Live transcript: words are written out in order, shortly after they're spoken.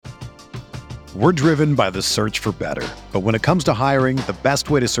We're driven by the search for better. But when it comes to hiring, the best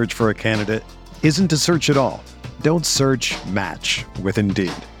way to search for a candidate isn't to search at all. Don't search, match with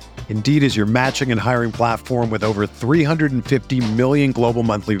Indeed. Indeed is your matching and hiring platform with over 350 million global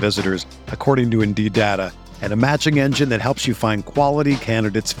monthly visitors, according to Indeed data, and a matching engine that helps you find quality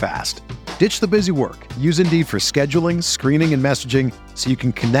candidates fast. Ditch the busy work. Use Indeed for scheduling, screening, and messaging so you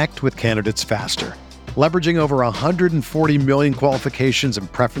can connect with candidates faster. Leveraging over 140 million qualifications and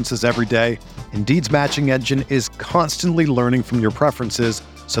preferences every day, Indeed's matching engine is constantly learning from your preferences,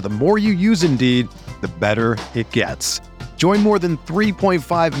 so the more you use Indeed, the better it gets. Join more than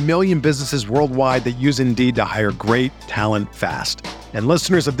 3.5 million businesses worldwide that use Indeed to hire great talent fast. And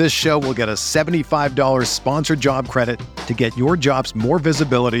listeners of this show will get a $75 sponsored job credit to get your jobs more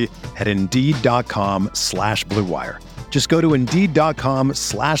visibility at Indeed.com/Blue Wire. Just go to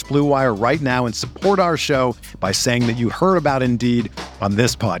Indeed.com/Blue Wire right now and support our show by saying that you heard about Indeed on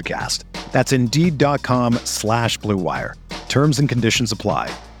this podcast. That's Indeed.com/Blue Wire. Terms and conditions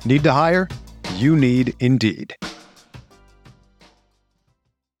apply. Need to hire? You need Indeed.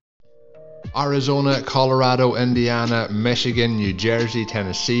 Arizona, Colorado, Indiana, Michigan, New Jersey,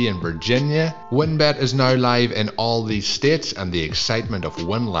 Tennessee, and Virginia. WynnBET is now live in all these states, and the excitement of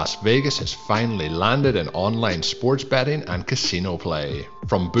Wynn Las Vegas has finally landed in online sports betting and casino play.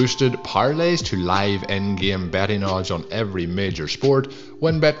 From boosted parlays to live in-game betting odds on every major sport,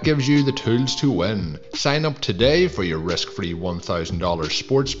 WynnBET gives you the tools to win. Sign up today for your risk-free $1,000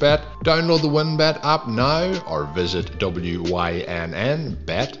 sports bet. Download the WynnBET app now or visit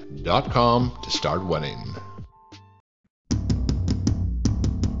wynnbet.com to start winning.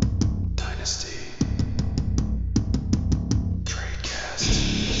 Dynasty Tradecast.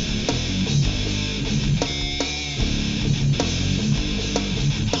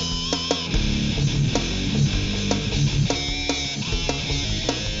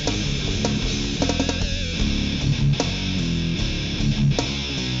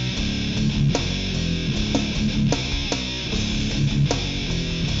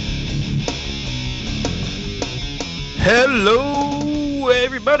 Hello,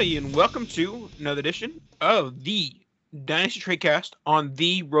 everybody, and welcome to another edition of the Dynasty Tradecast on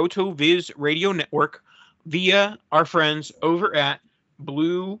the RotoViz Radio Network via our friends over at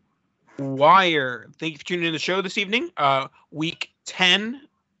Blue Wire. Thank you for tuning in to the show this evening. Week 10,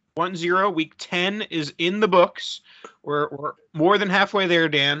 week 10 is in the books. We're more than halfway there,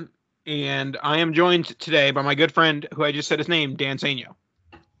 Dan, and I am joined today by my good friend, who I just said his name, Dan Sainio.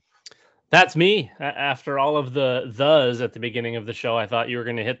 That's me. After all of thes at the beginning of the show, I thought you were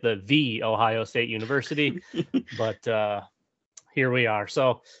going to hit the Ohio State University, but here we are.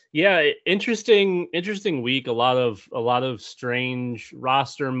 So yeah, interesting week. A lot of strange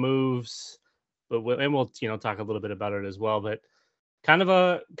roster moves, but we'll talk a little bit about it as well. But kind of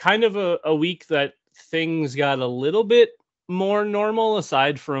a week that things got a little bit more normal.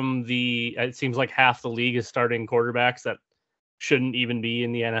 Aside from it seems like half the league is starting quarterbacks that shouldn't even be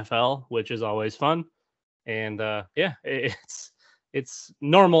in the NFL, which is always fun. And it's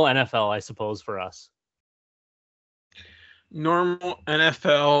normal NFL, I suppose, for us. Normal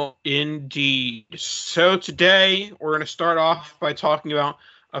NFL indeed. So today we're going to start off by talking about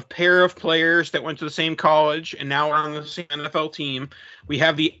a pair of players that went to the same college and now are on the same NFL team. We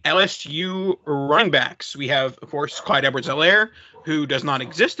have the LSU running backs. We have, of course, Clyde Edwards-Helaire, who does not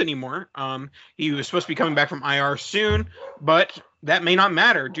exist anymore. He was supposed to be coming back from IR soon, but that may not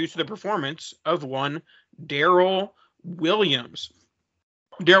matter due to the performance of one Darrel Williams.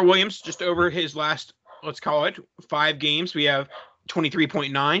 Darrel Williams, just over his last, let's call it, 5 games, we have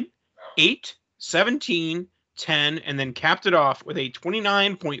 23.9, 8, 17, 10, and then capped it off with a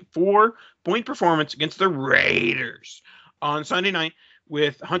 29.4 point performance against the Raiders on Sunday night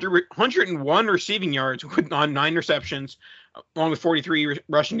with 101 receiving yards on 9 receptions, along with 43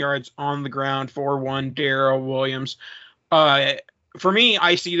 rushing yards on the ground for one Darrel Williams. For me,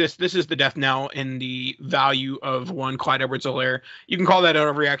 I see this is the death knell in the value of one Clyde Edwards-Helaire. You can call that an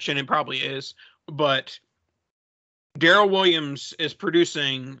overreaction, it probably is, but Darrel Williams is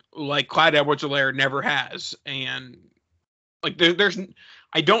producing like Clyde Edwards-Helaire never has, and like there's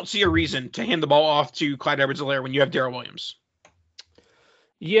I don't see a reason to hand the ball off to Clyde Edwards-Helaire when you have Darrel Williams.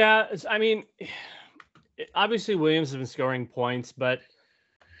 Yeah, I mean, obviously Williams has been scoring points, but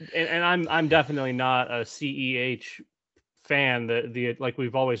and I'm definitely not a CEH fan. The like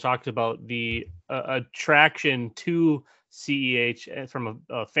we've always talked about, the attraction to CEH from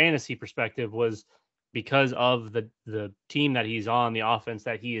a fantasy perspective was because of the team that he's on, the offense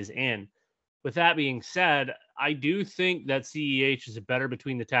that he is in. With that being said, I do think that CEH is a better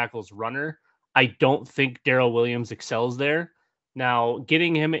between the tackles runner. I don't think Darrel Williams excels there. Now,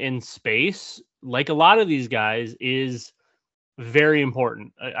 getting him in space, like a lot of these guys, is very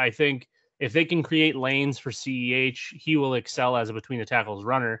important. I think if they can create lanes for CEH, he will excel as a between the tackles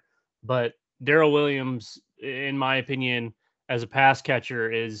runner. But Darrel Williams, in my opinion, as a pass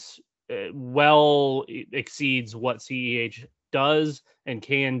catcher, is well exceeds what CEH does and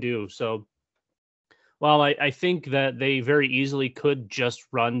can do. So while I think that they very easily could just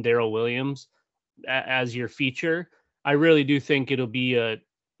run Darrel Williams as your feature, I really do think it'll be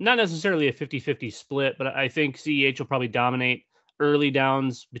not necessarily a 50-50 split, but I think CEH will probably dominate early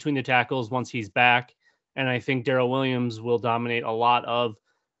downs between the tackles once he's back. And I think Darrel Williams will dominate a lot of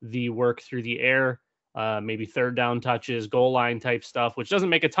the work through the air, maybe third down touches, goal line type stuff, which doesn't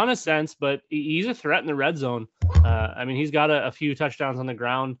make a ton of sense, but he's a threat in the red zone. I mean, he's got a few touchdowns on the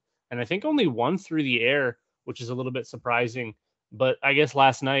ground, and I think only one through the air, which is a little bit surprising. But I guess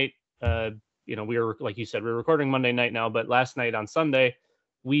last night, we were, like you said, we're recording Monday night now, but last night on Sunday,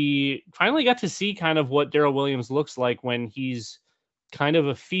 we finally got to see kind of what Darrel Williams looks like when he's kind of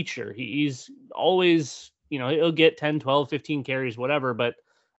a feature. He's always, he'll get 10, 12, 15 carries, whatever, but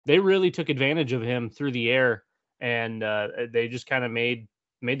they really took advantage of him through the air, and they just kind of made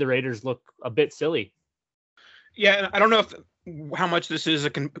the Raiders look a bit silly. Yeah, and I don't know how much this is a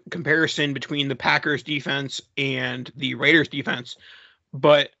comparison between the Packers defense and the Raiders defense,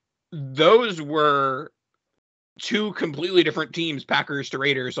 but those were two completely different teams, Packers to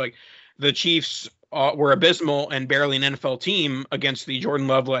Raiders. Like, the Chiefs were abysmal and barely an NFL team against the Jordan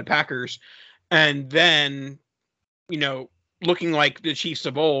Love-led Packers. And then, looking like the Chiefs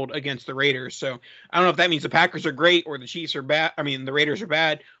of old against the Raiders. So I don't know if that means the Packers are great or the Chiefs are bad. I mean, the Raiders are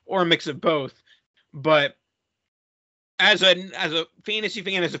bad, or a mix of both. But as a fantasy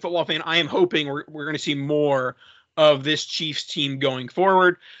fan, as a football fan, I am hoping we're going to see more of this Chiefs team going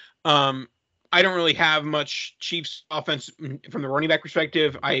forward. I don't really have much Chiefs offense from the running back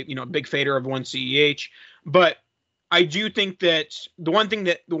perspective. A big fader of one CEH, but I do think that the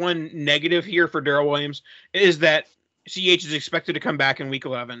one negative here for Darrel Williams is that CEH is expected to come back in week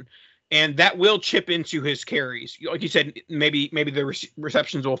 11, and that will chip into his carries. Like you said, maybe the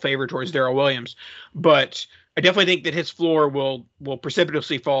receptions will favor towards Darrel Williams, but I definitely think that his floor will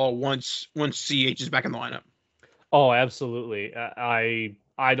precipitously fall once CEH is back in the lineup. Oh, absolutely. I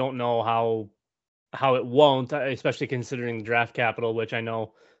don't know how it won't, especially considering the draft capital, which I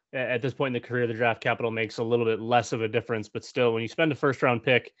know at this point in the career, the draft capital makes a little bit less of a difference. But still, when you spend a first round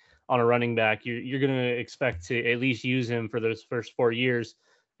pick on a running back, you're going to expect to at least use him for those first 4 years.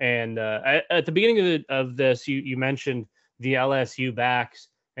 And at the beginning of this, you mentioned the LSU backs,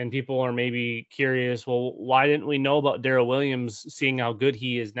 and people are maybe curious, well, why didn't we know about Darrel Williams, seeing how good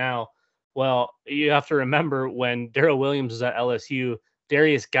he is now? Well, you have to remember when Darrel Williams was at LSU,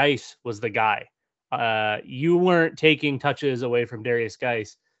 Darius Geis was the guy. You weren't taking touches away from Darius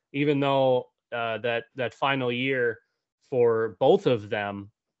Geis, even though that final year for both of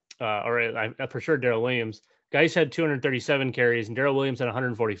them, or for sure Darrel Williams, Geis had 237 carries and Darrel Williams had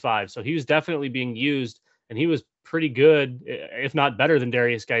 145. So he was definitely being used, and he was pretty good, if not better than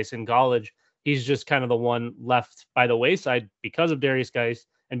Darius Geis in college. He's just kind of the one left by the wayside because of Darius Geis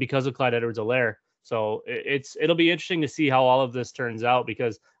and because of Clyde Edwards-Helaire. So it'll be interesting to see how all of this turns out,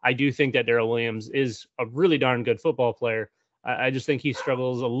 because I do think that Darrel Williams is a really darn good football player. I just think he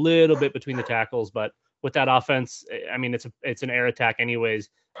struggles a little bit between the tackles, but with that offense, I mean, it's an air attack anyways.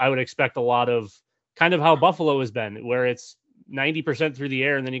 I would expect a lot of kind of how Buffalo has been, where it's 90% through the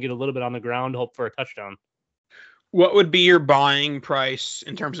air and then you get a little bit on the ground, hope for a touchdown. What would be your buying price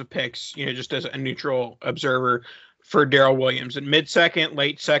in terms of picks, just as a neutral observer, for Darrel Williams? In mid-second,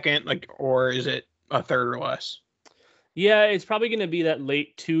 late second, or is it a third or less? Yeah, it's probably going to be that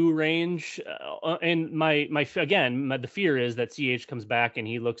late 2 range. And the fear is that CH comes back and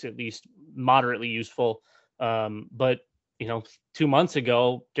he looks at least moderately useful. But 2 months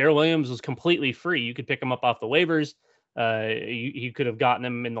ago, Darrel Williams was completely free. You could pick him up off the waivers. You could have gotten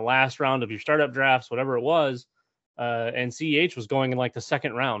him in the last round of your startup drafts, whatever it was. And CH was going in like the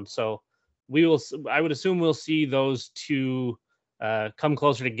second round. So I would assume we'll see those two come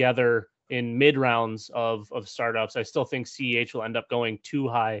closer together in mid rounds of startups. I still think CH will end up going too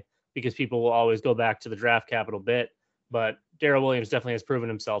high because people will always go back to the draft capital bit, but Darrel Williams definitely has proven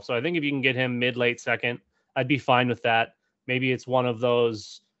himself. So I think if you can get him mid, late second, I'd be fine with that. Maybe it's one of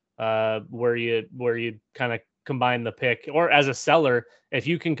those where you kind of combine the pick, or as a seller, if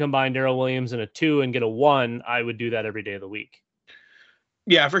you can combine Darrel Williams in a 2 and get a 1, I would do that every day of the week.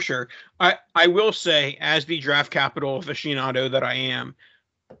 Yeah, for sure. I will say, as the draft capital aficionado that I am,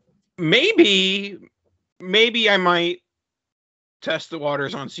 maybe I might test the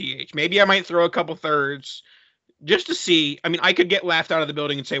waters on CH. Maybe I might throw a couple thirds just to see. I mean, I could get laughed out of the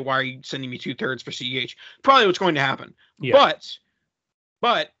building and say, "Why are you sending me 2/3 for CEH?" Probably what's going to happen. Yeah.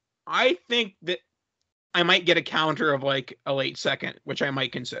 But I think that I might get a counter of like a late second, which I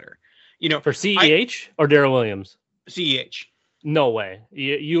might consider. For CEH or Darrell Williams? CEH. No way.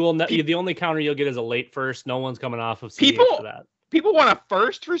 You will. The only counter you'll get is a late first. No one's coming off of CEH for that. People want a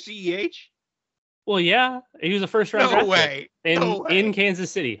first for CEH. Well, yeah, he was a first round. No way. In Kansas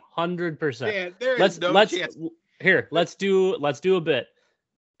City, 100%. Yeah, there is no chance. Here, let's do a bit.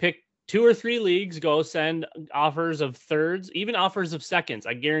 Pick 2 or 3 leagues. Go send offers of thirds, even offers of seconds.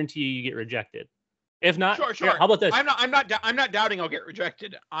 I guarantee you get rejected. If not, sure. Here, how about this? I'm not doubting I'll get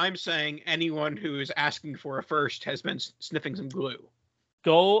rejected. I'm saying anyone who is asking for a first has been sniffing some glue.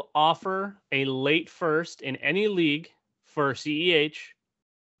 Go offer a late first in any league for CEH.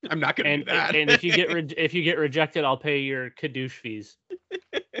 I'm not going to do that. And if you get rejected, I'll pay your Kadoosh fees.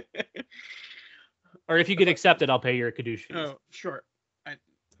 Or if you get accepted, I'll pay your Kadoosh fees. Oh, sure. That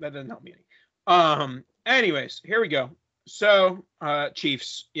doesn't help me any. Anyways, here we go. So,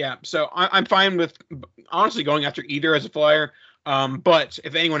 Chiefs, yeah. So I'm fine with honestly going after either as a flyer. But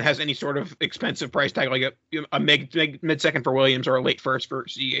if anyone has any sort of expensive price tag, like a mid-second for Williams or a late first for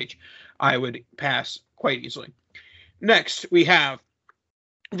CEH, I would pass quite easily. Next, I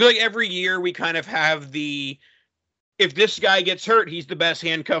feel like every year we kind of have if this guy gets hurt, he's the best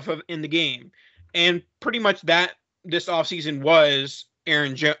handcuff in the game. And pretty much that this offseason was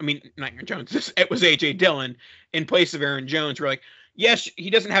Aaron Jones. I mean, not Aaron Jones. It was A.J. Dillon in place of Aaron Jones. We're like, yes, he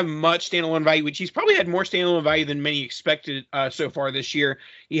doesn't have much standalone value, which he's probably had more standalone value than many expected so far this year.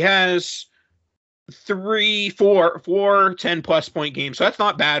 He has 4 10-plus point games. So that's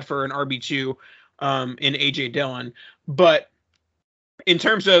not bad for an RB2 in A.J. Dillon. But in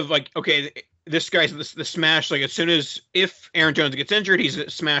terms of like, okay, this guy's the smash, like as soon as if Aaron Jones gets injured, he's a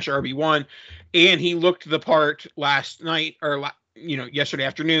smash RB1. And he looked the part last night or yesterday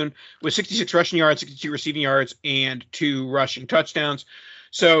afternoon with 66 rushing yards, 62 receiving yards, and 2 rushing touchdowns.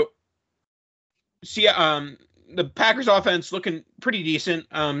 So, the Packers offense looking pretty decent.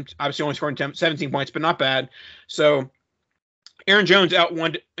 Obviously only scoring 17 points, but not bad. So, Aaron Jones out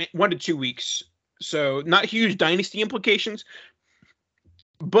 1 to 2 weeks. So, not huge dynasty implications,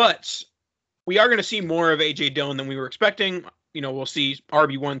 but we are going to see more of A.J. Dillon than we were expecting. We'll see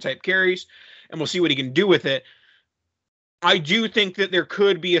RB1 type carries, and we'll see what he can do with it. I do think that there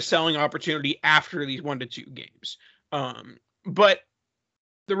could be a selling opportunity after these 1 to 2 games. But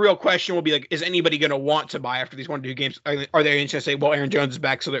the real question will be like, is anybody going to want to buy after these 1 to 2 games? Are they going to say, well, Aaron Jones is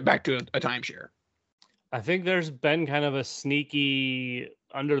back, so they're back to a timeshare? I think there's been kind of a sneaky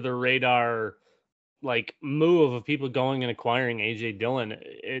under the radar like move of people going and acquiring A.J. Dillon.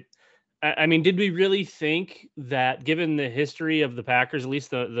 I mean, did we really think that given the history of the Packers, at least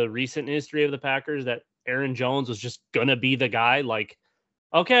the recent history of the Packers, that Aaron Jones was just going to be the guy? Like,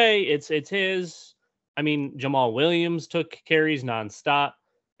 okay, it's his. I mean, Jamal Williams took carries nonstop.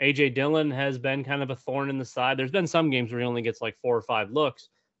 A.J. Dillon has been kind of a thorn in the side. There's been some games where he only gets like 4 or 5 looks.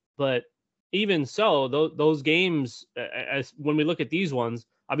 But even so, those games, when we look at these ones,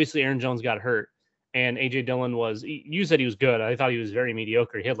 obviously Aaron Jones got hurt. And A.J. Dillon you said he was good. I thought he was very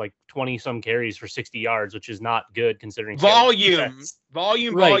mediocre. He had like 20-some carries for 60 yards, which is not good considering volume.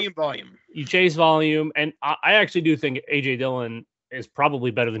 You chase volume. And I actually do think A.J. Dillon is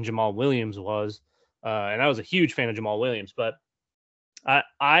probably better than Jamal Williams was. And I was a huge fan of Jamal Williams. But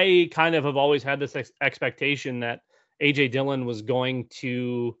I kind of have always had this expectation that A.J. Dillon was going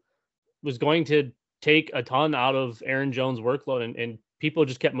to take a ton out of Aaron Jones' workload, and people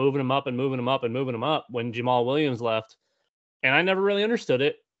just kept moving him up when Jamal Williams left. And I never really understood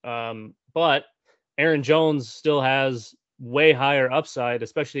it. But Aaron Jones still has way higher upside,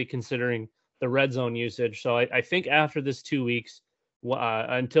 especially considering the red zone usage. So I think after this 2 weeks,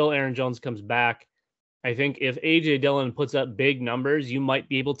 until Aaron Jones comes back, I think if A.J. Dillon puts up big numbers, you might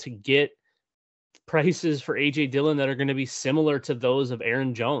be able to get prices for A.J. Dillon that are going to be similar to those of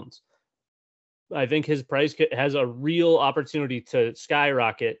Aaron Jones. I think his price has a real opportunity to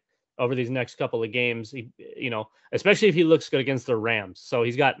skyrocket over these next couple of games, especially if he looks good against the Rams. So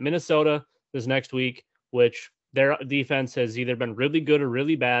he's got Minnesota this next week, which their defense has either been really good or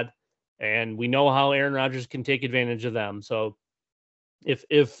really bad. And we know how Aaron Rodgers can take advantage of them. So if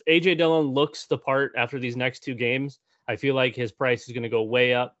A.J. Dillon looks the part after these next 2 games, I feel like his price is going to go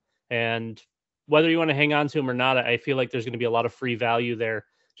way up. And whether you want to hang on to him or not, I feel like there's going to be a lot of free value there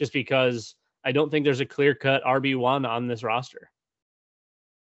just because I don't think there's a clear-cut RB1 on this roster.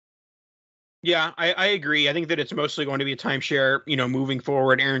 Yeah, I agree. I think that it's mostly going to be a timeshare, moving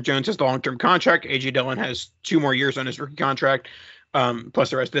forward. Aaron Jones has the long-term contract. A.J. Dillon has 2 more years on his rookie contract, plus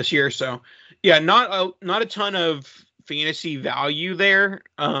the rest of this year. So Yeah, not a ton of fantasy value there,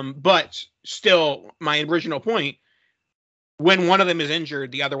 but still, my original point: when one of them is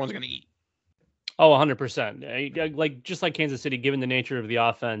injured, the other one's going to eat. Oh, 100%. Like just like Kansas City, given the nature of the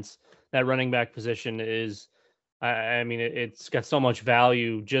offense, that running back position is, I mean, it's got so much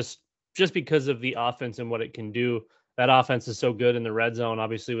value just because of the offense and what it can do. That offense is so good in the red zone,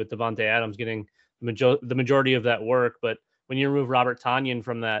 obviously with Devontae Adams getting the majority of that work. But when you remove Robert Tonyan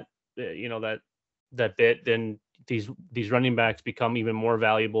from that, that bit, then these running backs become even more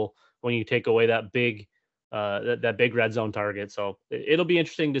valuable when you take away that big that big red zone target. So it'll be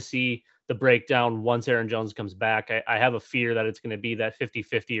interesting to see the breakdown once Aaron Jones comes back. I have a fear that it's going to be that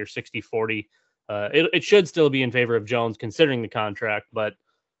 50-50 or 60-40. It should still be in favor of Jones considering the contract, but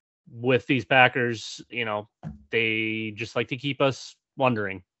with these Packers, they just like to keep us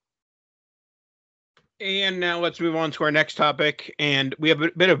wondering. And now let's move on to our next topic. And we have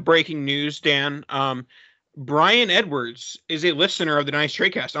a bit of breaking news, Dan. Brian Edwards is a listener of the Nice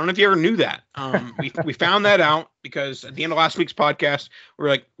Tradecast. I don't know if you ever knew that. We found that out because at the end of last week's podcast, we were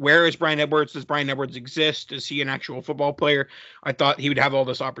like, where is Brian Edwards? Does Brian Edwards exist? Is he an actual football player? I thought he would have all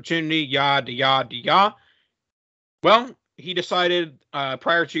this opportunity, yada, yada, yada. Well, he decided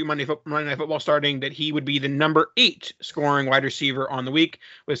prior to Monday Night Football starting that he would be the number 8 scoring wide receiver on the week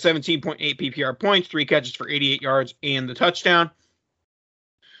with 17.8 PPR points, 3 catches for 88 yards, and the touchdown.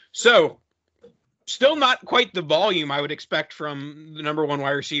 So, still not quite the volume I would expect from the number 1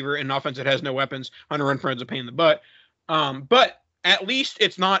 wide receiver in an offense that has no weapons. Hunter Renfro's a pain in the butt. But at least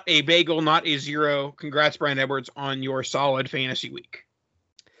it's not a bagel, not a 0. Congrats, Brian Edwards, on your solid fantasy week.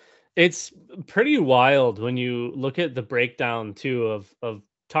 It's pretty wild when you look at the breakdown too of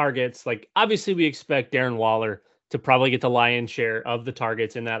targets. Like obviously we expect Darren Waller to probably get the lion's share of the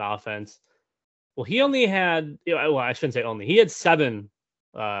targets in that offense. Well, he only had, I shouldn't say only, he had 7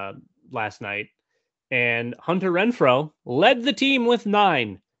 last night, and Hunter Renfrow led the team with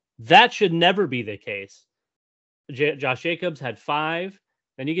 9. That should never be the case. Josh Jacobs had 5.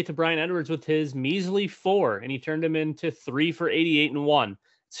 Then you get to Brian Edwards with his measly 4, and he turned him into 3 for 88 and 1.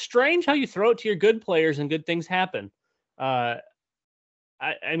 Strange how you throw it to your good players and good things happen. I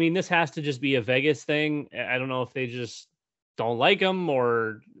mean, this has to just be a Vegas thing. I don't know if they just don't like him,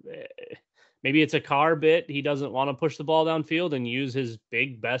 or maybe it's a Carr bit. He doesn't want to push the ball downfield and use his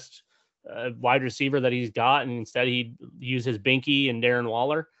big, best wide receiver that he's got, and instead he'd use his Binky and Darren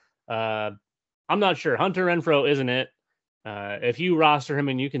Waller. I'm not sure. Hunter Renfrow isn't it. If you roster him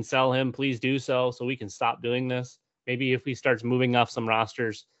and you can sell him, please do so we can stop doing this. Maybe if he starts moving off some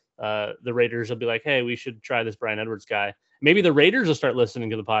rosters, the Raiders will be like, hey, we should try this Brian Edwards guy. Maybe the Raiders will start listening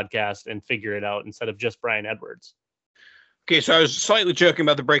to the podcast and figure it out instead of just Brian Edwards. Okay, so I was slightly joking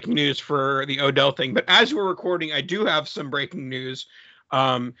about the breaking news for the Odell thing, but as we're recording, I do have some breaking news.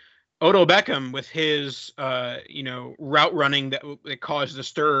 Odell Beckham with his, route running that caused a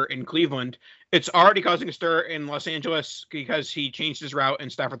stir in Cleveland. It's already causing a stir in Los Angeles because he changed his route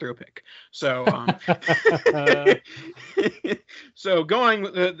and Stafford threw a pick. So, so going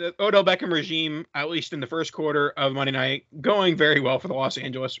with the Odell Beckham regime, at least in the first quarter of Monday night, going very well for the Los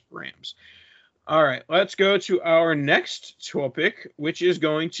Angeles Rams. All right, let's go to our next topic, which is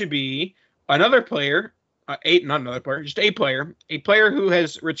going to be another player. A player who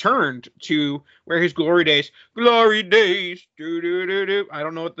has returned to where his glory days. I don't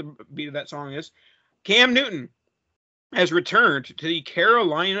know what the beat of that song is. Cam Newton has returned to the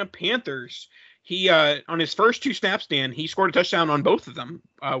Carolina Panthers. He, on his first 2 snaps, Dan, he scored a touchdown on both of them.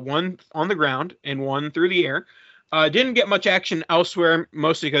 One on the ground and one through the air. Didn't get much action elsewhere,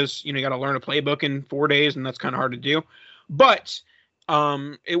 mostly because, you got to learn a playbook in 4 days, and that's kind of hard to do. But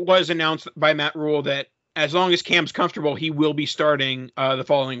it was announced by Matt Rule that as long as Cam's comfortable, he will be starting the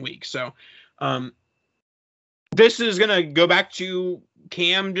following week. So this is going to go back to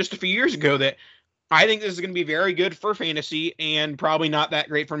Cam just a few years ago, that I think this is going to be very good for fantasy and probably not that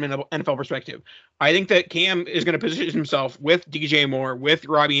great from an NFL perspective. I think that Cam is going to position himself with DJ Moore, with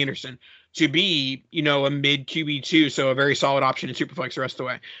Robbie Anderson, to be, a mid QB2, so a very solid option in Superflex the rest of the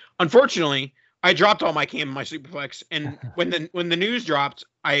way. Unfortunately, I dropped all my Cam in my Superflex, and when the news dropped,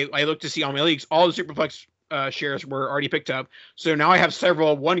 I looked to see all my leagues. All the Superflex shares were already picked up, so now I have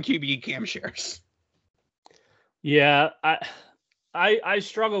several 1 QB Cam shares. Yeah, I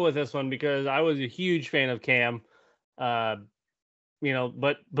struggle with this one because I was a huge fan of Cam, but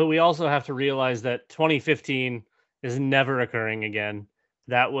we also have to realize that 2015 is never occurring again.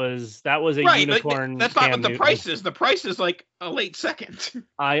 That was a right, unicorn. That's not what the price is. The price is like a late second.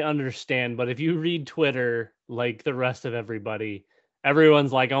 I understand, but if you read Twitter like the rest of everybody,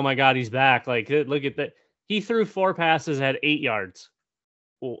 everyone's like, "Oh my God, he's back!" Like, look at that. He threw 4 passes, had 8 yards.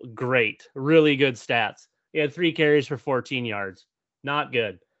 great, really good stats. He had 3 carries for 14 yards. Not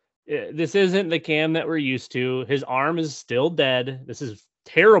good. This isn't the Cam that we're used to. His arm is still dead. This is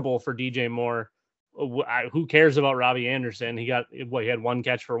terrible for DJ Moore. Who cares about Robbie Anderson? He had 1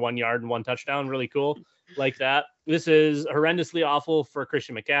 catch for 1 yard and 1 touchdown. Really cool like that. This is horrendously awful for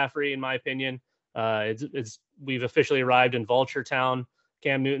Christian McCaffrey, in my opinion. We've officially arrived in Vulture Town.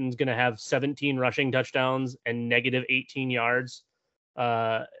 Cam Newton's going to have 17 rushing touchdowns and negative 18 yards.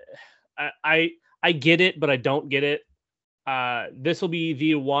 I get it, but I don't get it. This will be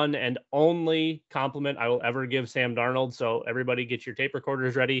the one and only compliment I will ever give Sam Darnold. So everybody get your tape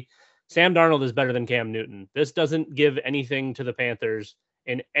recorders ready. Sam Darnold is better than Cam Newton. This doesn't give anything to the Panthers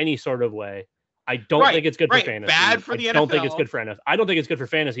in any sort of way. I don't think it's good for fantasy. Bad for the NFL. I don't think it's good for NFL. I don't think it's good for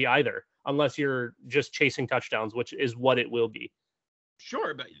fantasy either, unless you're just chasing touchdowns, which is what it will be.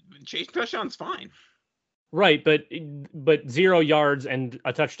 Sure, but chasing touchdowns fine. Right, but 0 yards and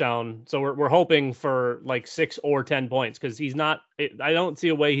a touchdown. So we're hoping for like 6 or 10 points because he's not. I don't see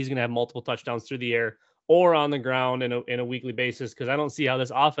a way he's going to have multiple touchdowns through the air or on the ground in a weekly basis because I don't see how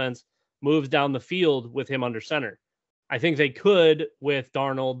this offense moves down the field with him under center. I think they could with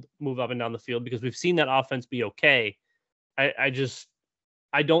Darnold move up and down the field because we've seen that offense be okay. I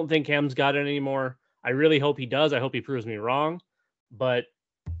don't think Cam's got it anymore. I really hope he does. I hope he proves me wrong, but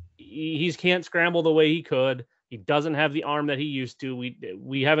he can't scramble the way he could. He doesn't have the arm that he used to.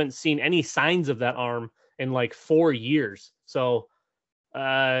 We haven't seen any signs of that arm in like 4 years. So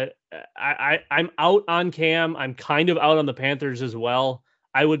I'm out on Cam. I'm kind of out on the Panthers as well.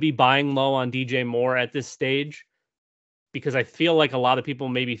 I would be buying low on DJ Moore at this stage because I feel like a lot of people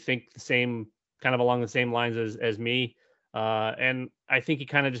maybe think the same, kind of along the same lines as me. And I think you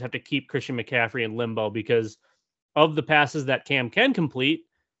kind of just have to keep Christian McCaffrey in limbo because of the passes that Cam can complete,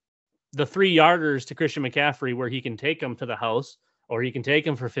 the 3-yarders to Christian McCaffrey where he can take them to the house or he can take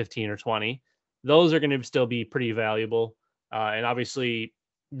them for 15 or 20, those are going to still be pretty valuable. And obviously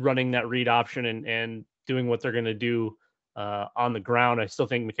running that read option and doing what they're going to do on the ground. I still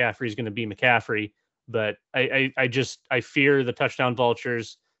think McCaffrey is going to be McCaffrey, but I fear the touchdown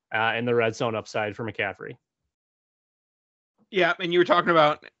vultures and the red zone upside for McCaffrey. Yeah, and you were talking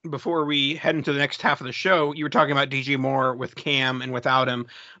about, before we head into the next half of the show, you were talking about DJ Moore with Cam and without him.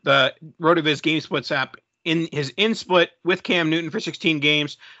 The RotoViz Game Splits app, in his in-split with Cam Newton for 16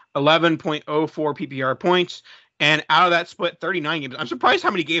 games, 11.04 PPR points, and out of that split, 39 games. I'm surprised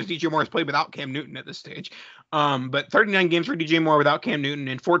how many games DJ Moore has played without Cam Newton at this stage. But 39 games for DJ Moore without Cam Newton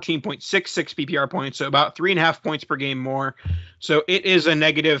and 14.66 PPR points, so about 3.5 points per game more. So it is a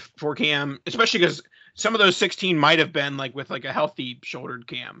negative for Cam, especially because some of those 16 might have been like with like a healthy shouldered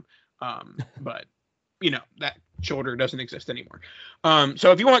Cam. But that shoulder doesn't exist anymore.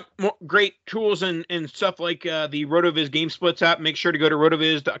 So if you want more great tools and stuff like the RotoViz Game Splits app, make sure to go to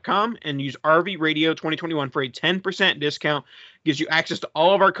rotoviz.com and use RV Radio 2021 for a 10% discount. Gives you access to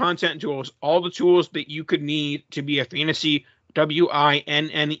all of our content and tools, all the tools that you could need to be a fantasy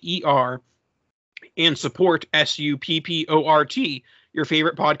WINNER and support SUPPORT, your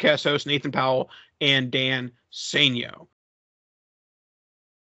favorite podcast host, Nathan Powell and Dan Sainio.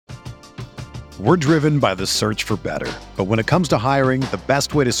 We're driven by the search for better. But when it comes to hiring, the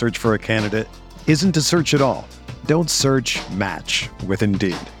best way to search for a candidate isn't to search at all. Don't search, match with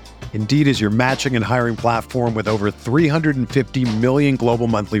Indeed. Indeed is your matching and hiring platform with over 350 million global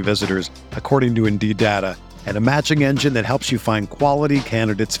monthly visitors, according to Indeed data, and a matching engine that helps you find quality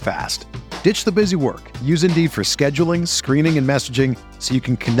candidates fast. Ditch the busy work. Use Indeed for scheduling, screening, and messaging so you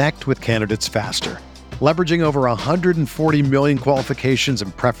can connect with candidates faster. Leveraging over 140 million qualifications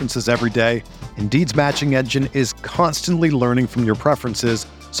and preferences every day, Indeed's matching engine is constantly learning from your preferences,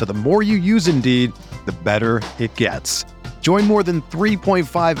 so the more you use Indeed, the better it gets. Join more than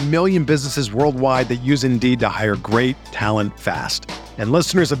 3.5 million businesses worldwide that use Indeed to hire great talent fast. And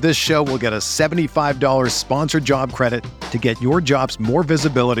listeners of this show will get a $75 sponsored job credit to get your jobs more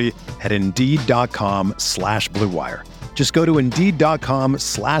visibility at Indeed.com/Blue Wire. Just go to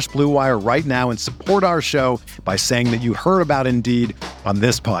Indeed.com/Blue Wire right now and support our show by saying that you heard about Indeed on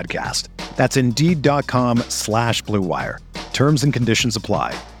this podcast. That's Indeed.com/Blue Wire. Terms and conditions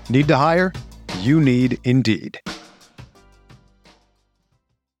apply. Need to hire? You need Indeed.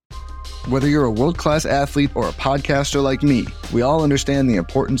 Whether you're a world-class athlete or a podcaster like me, we all understand the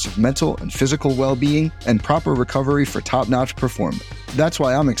importance of mental and physical well-being and proper recovery for top-notch performance. That's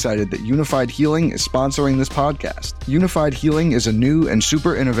why I'm excited that Unified Healing is sponsoring this podcast. Unified Healing is a new and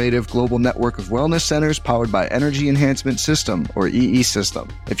super innovative global network of wellness centers powered by Energy Enhancement System, or EE System.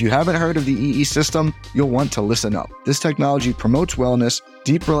 If you haven't heard of the EE System, you'll want to listen up. This technology promotes wellness,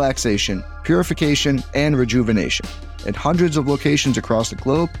 deep relaxation, purification, and rejuvenation. In hundreds of locations across the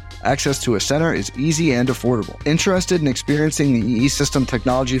globe, access to a center is easy and affordable. Interested in experiencing the EE System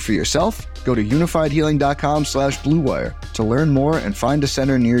technology for yourself? Go to unifiedhealing.com/bluewire to learn more and find a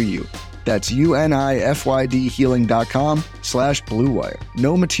center near you. That's unifydhealing.com/bluewire.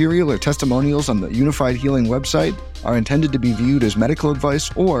 No material or testimonials on the Unified Healing website are intended to be viewed as medical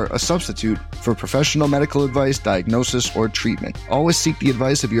advice or a substitute for professional medical advice, diagnosis, or treatment. Always seek the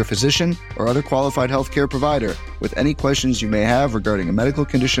advice of your physician or other qualified healthcare provider with any questions you may have regarding a medical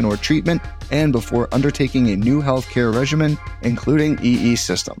condition or treatment and before undertaking a new healthcare regimen, including EE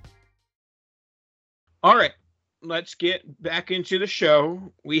System. All right, let's get back into the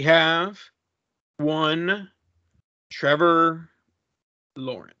show. We have one Trevor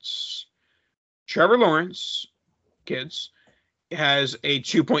Lawrence. Trevor Lawrence, kids, has a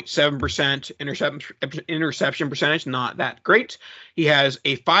 2.7% interception percentage, not that great. He has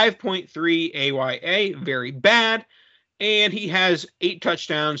a 5.3 AYA, very bad. And he has 8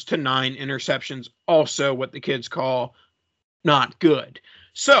 touchdowns to 9 interceptions, also what the kids call not good.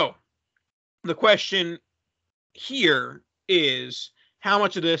 So the question here is, how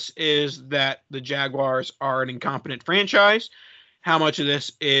much of this is that the Jaguars are an incompetent franchise? How much of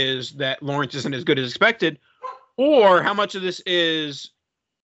this is that Lawrence isn't as good as expected? Or how much of this is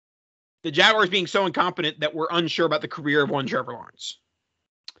the Jaguars being so incompetent that we're unsure about the career of one Trevor Lawrence?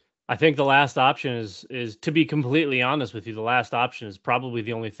 I think the last option is to be completely honest with you, the last option is probably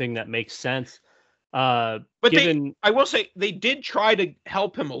the only thing that makes sense. But I will say they did try to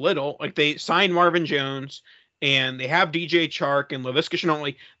help him a little. Like, they signed Marvin Jones and they have DJ Chark and Laviska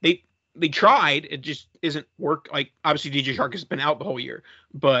Shenault. They tried. It just isn't work. Like, obviously DJ Chark has been out the whole year,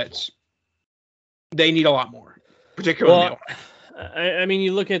 but they need a lot more, particularly. I mean,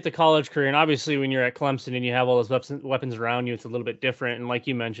 you look at the college career, and obviously when you're at Clemson and you have all those weapons around you, it's a little bit different. And like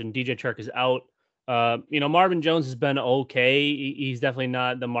you mentioned, DJ Chark is out. Marvin Jones has been okay. He's definitely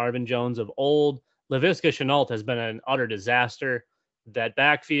not the Marvin Jones of old. Laviska Shenault has been an utter disaster. That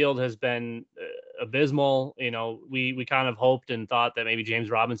backfield has been abysmal. We kind of hoped and thought that maybe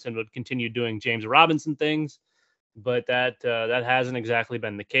James Robinson would continue doing James Robinson things, but that hasn't exactly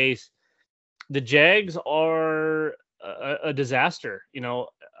been the case. The Jags are a disaster. You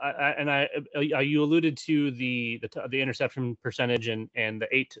alluded to the interception percentage and the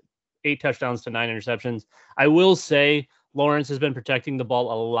eight touchdowns to 9 interceptions. I will say Lawrence has been protecting the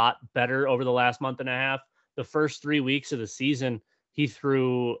ball a lot better over the last month and a half. The first 3 weeks of the season, he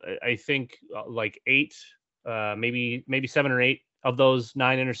threw, I think, like 8, maybe 7 or 8 of those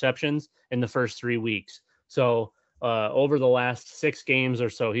 9 interceptions in the first 3 weeks. So over the last 6 games or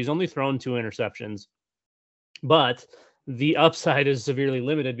so, he's only thrown 2 interceptions. But the upside is severely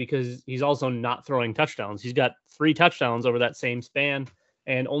limited because he's also not throwing touchdowns. He's got 3 touchdowns over that same span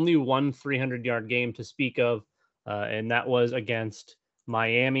and only 1 300-yard game to speak of. And that was against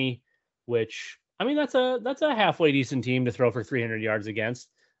Miami, which, I mean, that's a halfway decent team to throw for 300 yards against.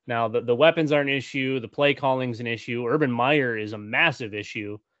 Now, the weapons are an issue. The play calling's an issue. Urban Meyer is a massive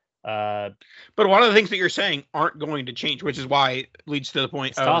issue. But a lot of the things that you're saying aren't going to change, which is why it leads to the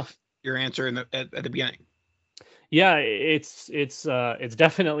point of tough. Your answer at the beginning. Yeah, it's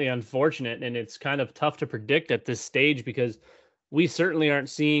definitely unfortunate, and it's kind of tough to predict at this stage because we certainly aren't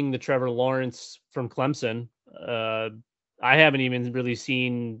seeing the Trevor Lawrence from Clemson. I haven't even really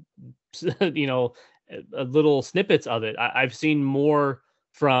seen, little snippets of it. I've seen more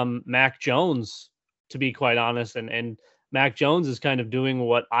from Mac Jones, to be quite honest, and Mac Jones is kind of doing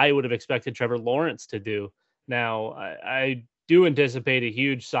what I would have expected Trevor Lawrence to do. Now, I do anticipate a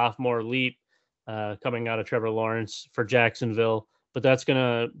huge sophomore leap coming out of Trevor Lawrence for Jacksonville, but that's going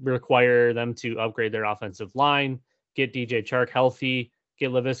to require them to upgrade their offensive line, get DJ Chark healthy,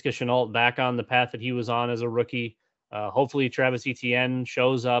 get Laviska Shenault back on the path that he was on as a rookie. Hopefully Travis Etienne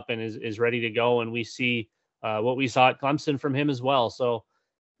shows up and is ready to go, and we see what we saw at Clemson from him as well. So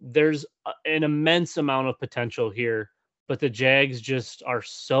there's an immense amount of potential here, but the Jags just are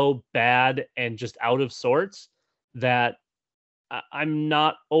so bad and just out of sorts that I'm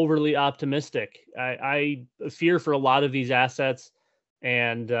not overly optimistic. I fear for a lot of these assets,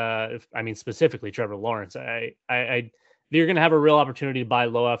 and specifically Trevor Lawrence. You're going to have a real opportunity to buy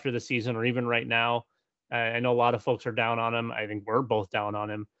low after the season, or even right now. I know a lot of folks are down on him. I think we're both down on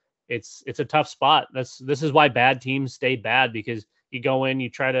him. It's a tough spot. This is why bad teams stay bad, because you go in, you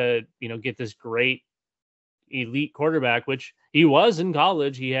try to get this great elite quarterback, which he was in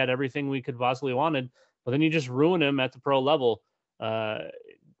college. He had everything we could possibly wanted, but then you just ruin him at the pro level.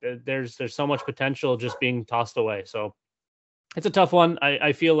 There's so much potential just being tossed away. So it's a tough one.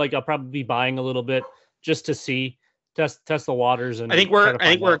 I feel like I'll probably be buying a little bit just to see. test the waters. And I think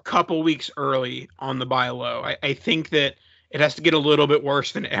we're a couple weeks early on the buy low. I think that it has to get a little bit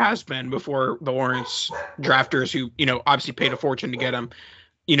worse than it has been before the Lawrence drafters, who obviously paid a fortune to get him,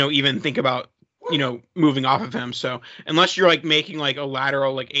 even think about moving off of him. So unless you're like making like a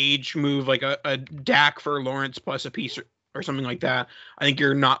lateral like age move, like a Dak for Lawrence plus a piece or something like that, I think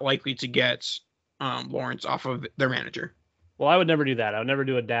you're not likely to get Lawrence off of their manager. Well, I would never do that. I would never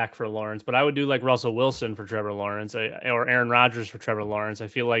do a Dak for Lawrence, but I would do like Russell Wilson for Trevor Lawrence, or Aaron Rodgers for Trevor Lawrence. I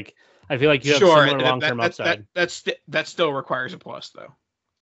feel like you have similar long-term upside. That still requires a plus, though.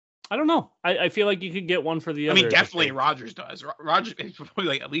 I don't know. I feel like you could get one for the other. I mean, definitely Rodgers does. Rodgers is probably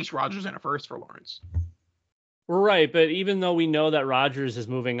like at least Rodgers and a first for Lawrence. Right, but even though we know that Rodgers is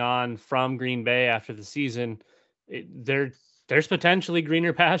moving on from Green Bay after the season, there's potentially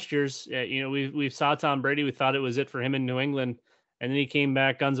greener pastures. We saw Tom Brady. We thought it was it for him in New England, and then he came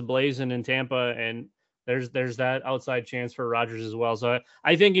back guns a-blazing in Tampa, and there's that outside chance for Rodgers as well. So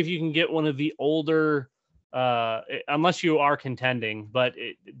I think if you can get one of the older, unless you are contending, but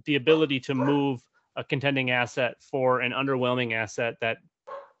the ability to move a contending asset for an underwhelming asset that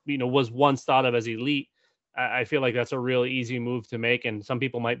was once thought of as elite, I feel like that's a real easy move to make, and some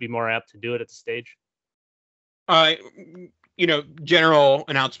people might be more apt to do it at the stage. General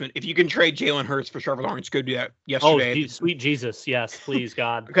announcement: if you can trade Jalen Hurts for Trevor Lawrence, go do that yesterday. Oh, sweet Jesus, yes, please,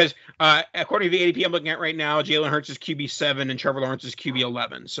 God. Because according to the ADP I'm looking at right now, Jalen Hurts is QB7 and Trevor Lawrence is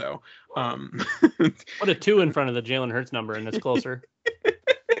QB11. So, put a 2 in front of the Jalen Hurts number, and it's closer.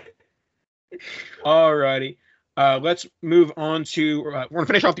 Alrighty. Let's move on to we're gonna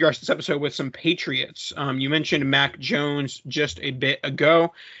finish off the rest of this episode with some Patriots. You mentioned Mac Jones just a bit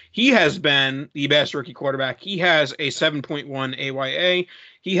ago. He has been the best rookie quarterback. He has a 7.1 AYA.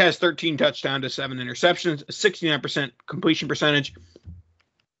 He has 13 touchdowns to 7 interceptions, a 69% completion percentage.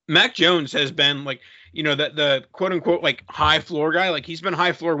 Mac Jones has been like the quote unquote like high floor guy. Like he's been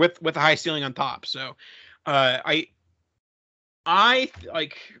high floor with a high ceiling on top. So I'm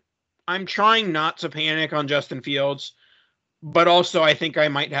trying not to panic on Justin Fields, but also I think I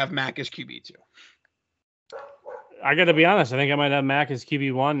might have Mac as QB2. I got to be honest. I think I might have Mac as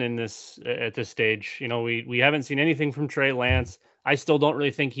QB1 at this stage. We haven't seen anything from Trey Lance. I still don't really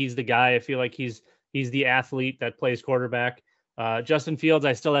think he's the guy. I feel like he's the athlete that plays quarterback. Justin Fields,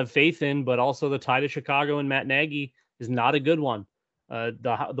 I still have faith in, but also the tie to Chicago and Matt Nagy is not a good one.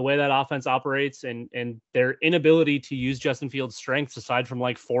 The way that offense operates and their inability to use Justin Fields' strengths aside from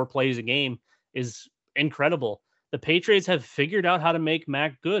like 4 plays a game is incredible. The Patriots have figured out how to make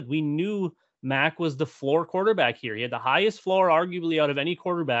Mac good. We knew Mac was the floor quarterback here. He had the highest floor arguably out of any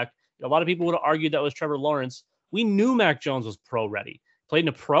quarterback. A lot of people would have argued that was Trevor Lawrence. We knew Mac Jones was pro ready. Played in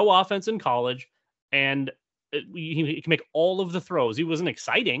a pro offense in college, and he can make all of the throws. He wasn't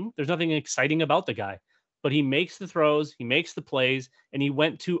exciting. There's nothing exciting about the guy. But he makes the throws, he makes the plays, and he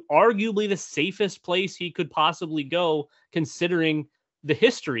went to arguably the safest place he could possibly go, considering the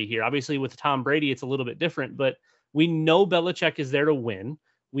history here. Obviously, with Tom Brady, it's a little bit different, but we know Belichick is there to win.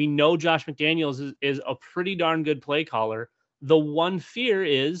 We know Josh McDaniels is a pretty darn good play caller. The one fear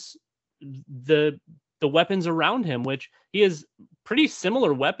is the weapons around him, which he has pretty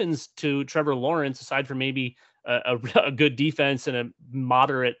similar weapons to Trevor Lawrence, aside from maybe a good defense and a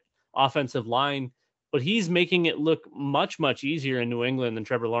moderate offensive line. But he's making it look much, much easier in New England than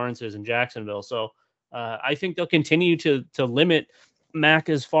Trevor Lawrence is in Jacksonville. So I think they'll continue to limit Mac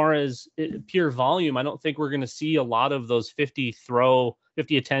as far as pure volume. I don't think we're going to see a lot of those 50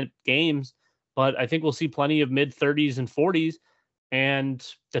 attempt games, but I think we'll see plenty of mid 30s and 40s, and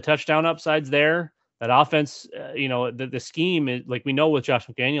the touchdown upsides there. That offense, the scheme is, like we know with Josh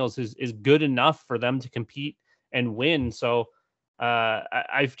McDaniels, is good enough for them to compete and win. So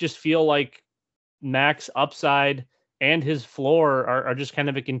I just feel like Mac's upside and his floor are just kind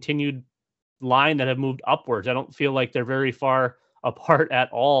of a continued line that have moved upwards. I don't feel like they're very far apart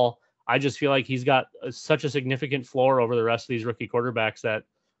at all. I just feel like he's got such a significant floor over the rest of these rookie quarterbacks that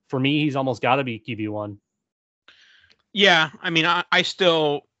for me, he's almost got to be QB1. Yeah. I mean, I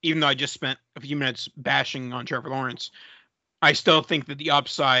still, even though I just spent a few minutes bashing on Trevor Lawrence, I still think that the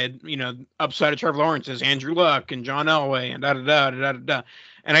upside of Trevor Lawrence is Andrew Luck and John Elway and da-da-da.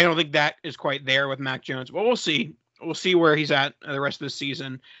 And I don't think that is quite there with Mac Jones. But we'll see. We'll see where he's at the rest of the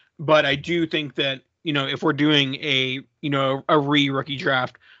season. But I do think that, if we're doing a rookie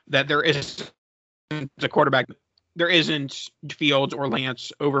draft, that there isn't a quarterback, there isn't Fields or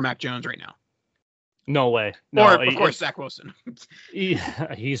Lance over Mac Jones right now. No way. No, or, of course, Zach Wilson. He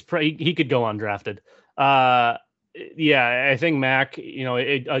could go undrafted. Yeah, I think Mac,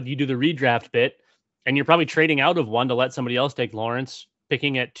 you do the redraft bit, and you're probably trading out of one to let somebody else take Lawrence,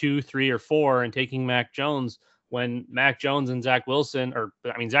 picking at 2, 3, or 4, and taking Mac Jones. when Mac Jones and Zach Wilson,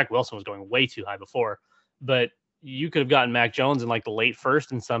 Zach Wilson was going way too high before, but you could have gotten Mac Jones in like the late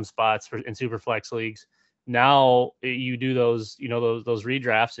first in some spots in super flex leagues. Now you do those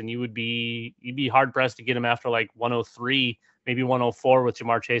redrafts, and you'd be hard pressed to get him after like 103, maybe 104 with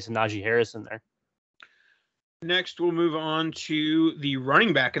Jamar Chase and Najee Harris in there. Next, we'll move on to the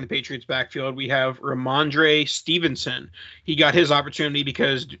running back in the Patriots backfield. We have Ramondre Stevenson. He got his opportunity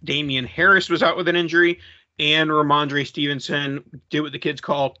because Damian Harris was out with an injury, and Ramondre Stevenson did what the kids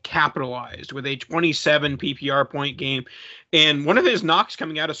call capitalized with a 27 PPR point game. And one of his knocks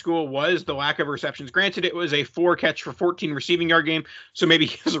coming out of school was the lack of receptions. Granted, it was a 4 catch for 14 receiving yard game, so maybe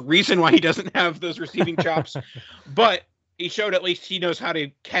there's a reason why he doesn't have those receiving chops. But he showed at least he knows how to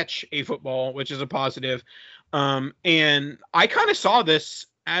catch a football, which is a positive. And I kind of saw this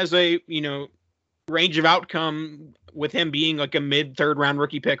as a, range of outcome with him being like a mid-third round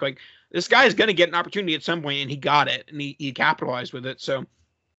rookie pick. Like, this guy is going to get an opportunity at some point, and he got it, and he capitalized with it. So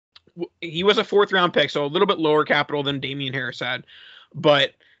he was a 4th round pick, so a little bit lower capital than Damian Harris had.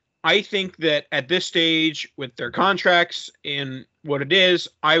 But I think that at this stage with their contracts and what it is,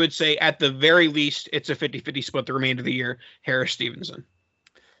 I would say at the very least, it's a 50-50 split the remainder of the year, Harris Stevenson.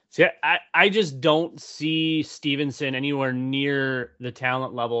 See, I just don't see Stevenson anywhere near the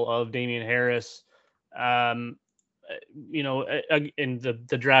talent level of Damian Harris. And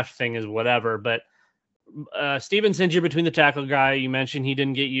the draft thing is whatever, but Stevenson's your between the tackle guy. You mentioned he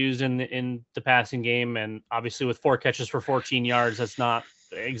didn't get used in the passing game, and obviously with 4 catches for 14 yards, that's not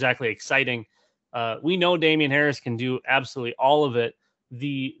exactly exciting. We know Damian Harris can do absolutely all of it.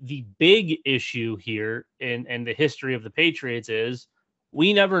 The big issue here in the history of the Patriots is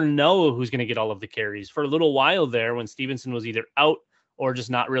we never know who's going to get all of the carries. For a little while there, when Stevenson was either out or just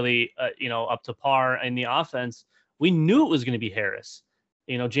not really, up to par in the offense, we knew it was going to be Harris.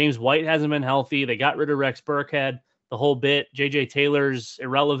 James White hasn't been healthy. They got rid of Rex Burkhead, the whole bit. JJ Taylor's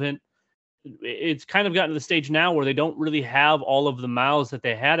irrelevant. It's kind of gotten to the stage now where they don't really have all of the mouths that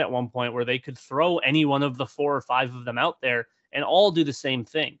they had at one point where they could throw any one of the 4 or 5 of them out there and all do the same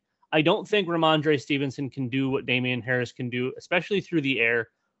thing. I don't think Ramondre Stevenson can do what Damian Harris can do, especially through the air.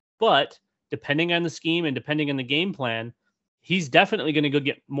 But depending on the scheme and depending on the game plan, he's definitely going to go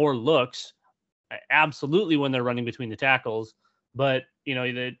get more looks. Absolutely, when they're running between the tackles. But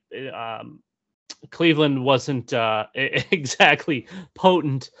Cleveland wasn't exactly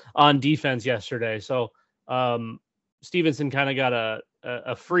potent on defense yesterday, so Stevenson kind of got a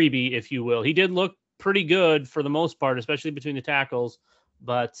freebie, if you will. He did look pretty good for the most part, especially between the tackles,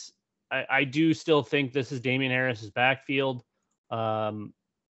 but I do still think this is Damian Harris's backfield.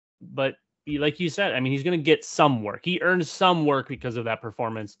 But like you said, he's going to get some work. He earned some work because of that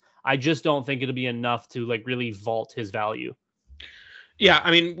performance. I just don't think it'll be enough to really vault his value. Yeah,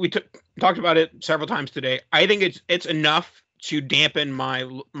 we talked about it several times today. I think it's enough to dampen my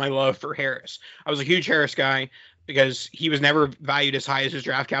love for Harris. I was a huge Harris guy because he was never valued as high as his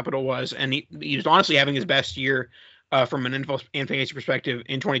draft capital was, and he was honestly having his best year from an NFL and fantasy perspective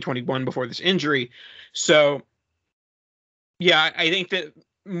in 2021 before this injury. So, yeah, I think that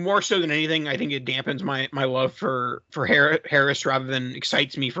more so than anything, I think it dampens my love for Harris rather than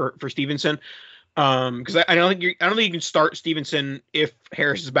excites me for Stevenson. Because I don't think you can start Stevenson if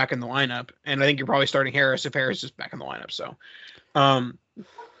Harris is back in the lineup, and I think you're probably starting Harris if Harris is back in the lineup. So, I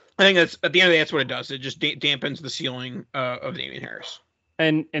think that's at the end of the day, that's what it does. It just dampens the ceiling of Damian Harris.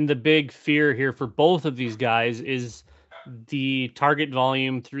 And the big fear here for both of these guys is the target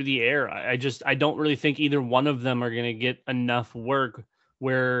volume through the air. I don't really think either one of them are going to get enough work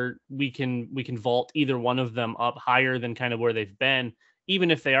where we can vault either one of them up higher than kind of where they've been,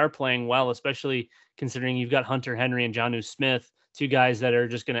 even if they are playing well, especially considering you've got Hunter Henry and Jonnu Smith, 2 guys that are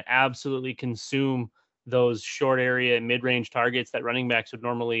just going to absolutely consume those short area and mid-range targets that running backs would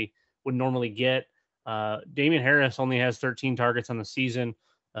normally get. Damian Harris only has 13 targets on the season.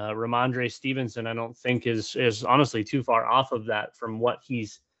 Ramondre Stevenson, I don't think is honestly too far off of that from what he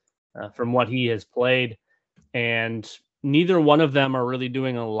has played, and neither one of them are really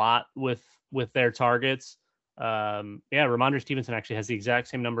doing a lot with their targets. Ramondre Stevenson actually has the exact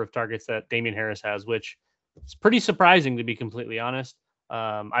same number of targets that Damian Harris has, which is pretty surprising, to be completely honest.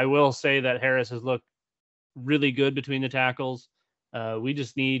 I will say that Harris has looked really good between the tackles. We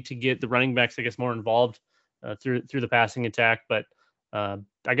just need to get the running backs, I guess, more involved through the passing attack, but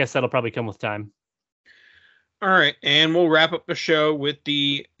I guess that'll probably come with time. All right, and we'll wrap up the show with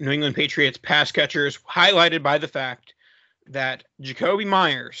the New England Patriots pass catchers, highlighted by the fact that Jakobi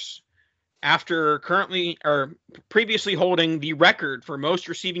Meyers, after previously holding the record for most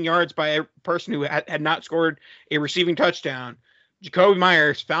receiving yards by a person who had not scored a receiving touchdown, Jakobi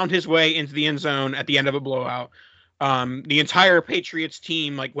Meyers found his way into the end zone at the end of a blowout. The entire Patriots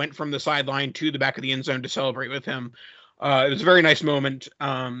team went from the sideline to the back of the end zone to celebrate with him. It was a very nice moment.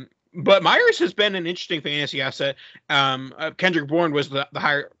 But Meyers has been an interesting fantasy asset. Kendrick Bourne was the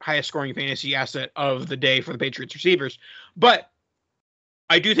highest scoring fantasy asset of the day for the Patriots receivers. But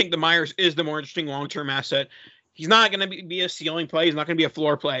I do think the Meyers is the more interesting long-term asset. He's not going to be a ceiling play. He's not going to be a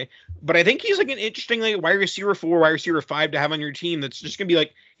floor play. But I think he's an interesting wide receiver 4, wide receiver 5 to have on your team. That's just going to be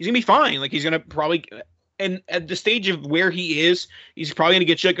he's going to be fine. He's going to probably, and at the stage of where he is, he's probably going to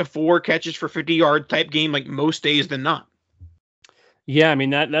get you a 4 catches for 50-yard type game most days than not. Yeah, I mean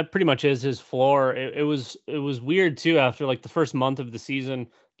that pretty much is his floor. It was weird too after the first month of the season,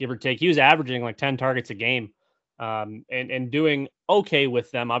 give or take. He was averaging 10 targets a game, and doing okay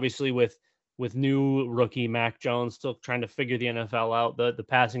with them. Obviously, with new rookie Mac Jones still trying to figure the NFL out, the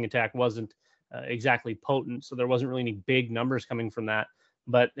passing attack wasn't exactly potent, so there wasn't really any big numbers coming from that.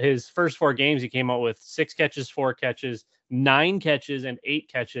 But his first 4 games, he came out with 6 catches, 4 catches, 9 catches, and 8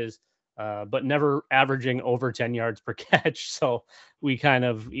 catches. But never averaging over 10 yards per catch. So we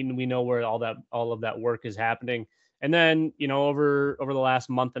we know where all of that work is happening. And then, over the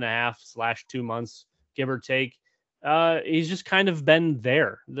last month and a half / 2 months, give or take, he's just kind of been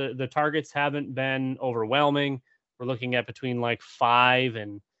there. The targets haven't been overwhelming. We're looking at between 5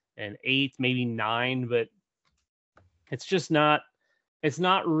 and 8, maybe 9, but it's not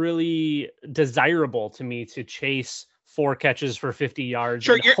really desirable to me to chase 4 catches for 50 yards.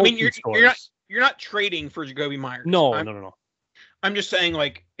 Sure, you're not trading for Jakobi Meyers. No. I'm just saying,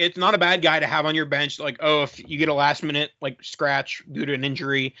 it's not a bad guy to have on your bench. If you get a last minute scratch due to an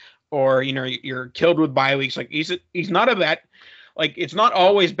injury, or you're killed with bye weeks, he's not a bad. It's not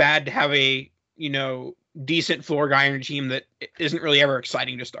always bad to have a decent floor guy on your team that isn't really ever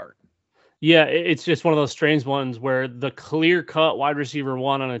exciting to start. Yeah, it's just one of those strange ones where the clear cut wide receiver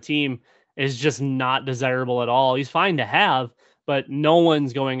 1 on a team is just not desirable at all. He's fine to have, but no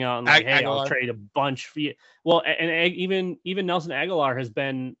one's going out and hey, I'll trade a bunch for you. Well, and even Nelson Aguilar has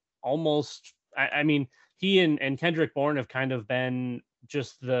been almost, I mean, he and Kendrick Bourne have kind of been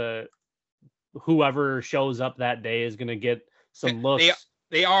just whoever shows up that day is going to get some looks.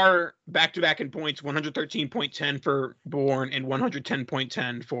 They are back-to-back in points, 113.10 for Bourne and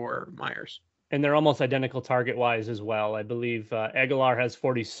 110.10 for Meyers. And they're almost identical target-wise as well. I believe Aguilar has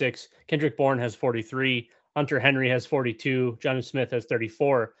 46, Kendrick Bourne has 43, Hunter Henry has 42, Jonnu Smith has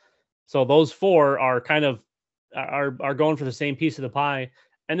 34. So those 4 are kind of are going for the same piece of the pie.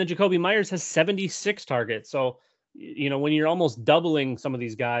 And then Jakobi Meyers has 76 targets. So, when you're almost doubling some of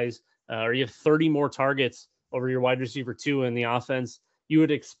these guys, or you have 30 more targets over your wide receiver 2 in the offense, you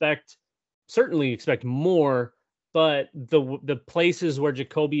would certainly expect more. But the places where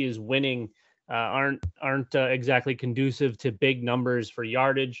Jakobi is winning aren't exactly conducive to big numbers for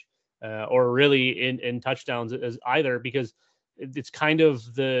yardage or really in touchdowns as either, because it's kind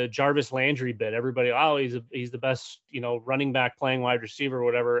of the Jarvis Landry bit. Everybody, he's the best, running back playing wide receiver or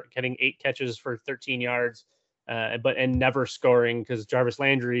whatever, getting 8 catches for 13 yards, but never scoring, because Jarvis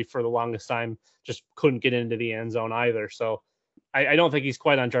Landry for the longest time just couldn't get into the end zone either. So I don't think he's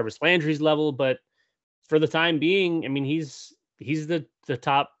quite on Jarvis Landry's level, but for the time being, I mean, he's the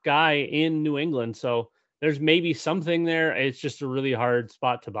top guy in New England. So there's maybe something there. It's just a really hard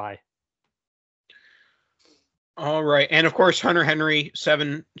spot to buy. All right. And of course, Hunter Henry,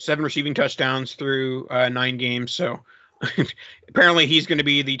 seven receiving touchdowns through 9 games. So apparently he's going to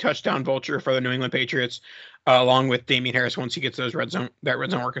be the touchdown vulture for the New England Patriots, along with Damian Harris once he gets that red zone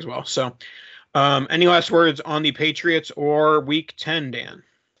work as well. So any last words on the Patriots or Week 10, Dan?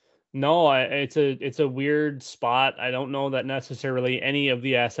 No, it's a weird spot. I don't know that necessarily any of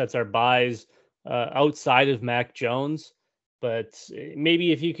the assets are buys outside of Mac Jones, but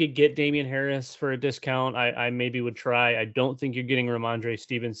maybe if you could get Damian Harris for a discount, I maybe would try. I don't think you're getting Ramondre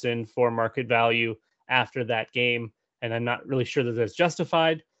Stevenson for market value after that game, and I'm not really sure that that's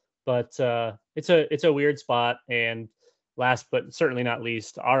justified. But it's a weird spot. And last but certainly not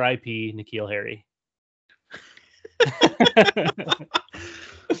least, R.I.P. N'Keal Harry.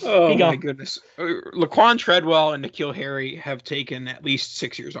 Oh my goodness. Laquan Treadwell and N'Keal Harry have taken at least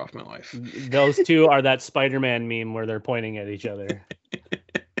 6 years off my life. Those two are that Spider-Man meme where they're pointing at each other.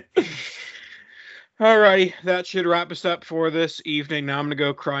 All righty. That should wrap us up for this evening. Now I'm going to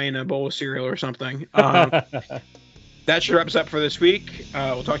go cry in a bowl of cereal or something. That should wrap us up for this week.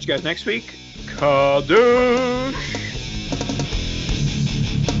 We'll talk to you guys next week. Kadosh!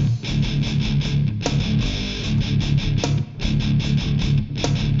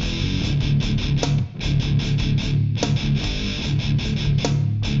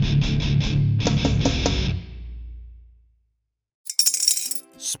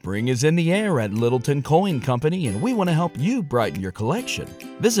 Spring is in the air at Littleton Coin Company, and we want to help you brighten your collection.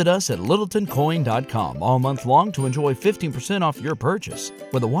 Visit us at littletoncoin.com all month long to enjoy 15% off your purchase.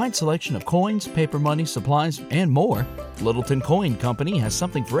 With a wide selection of coins, paper money, supplies, and more, Littleton Coin Company has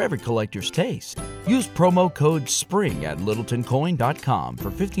something for every collector's taste. Use promo code SPRING at littletoncoin.com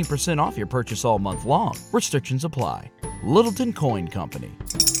for 15% off your purchase all month long. Restrictions apply. Littleton Coin Company.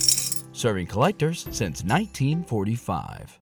 Serving collectors since 1945.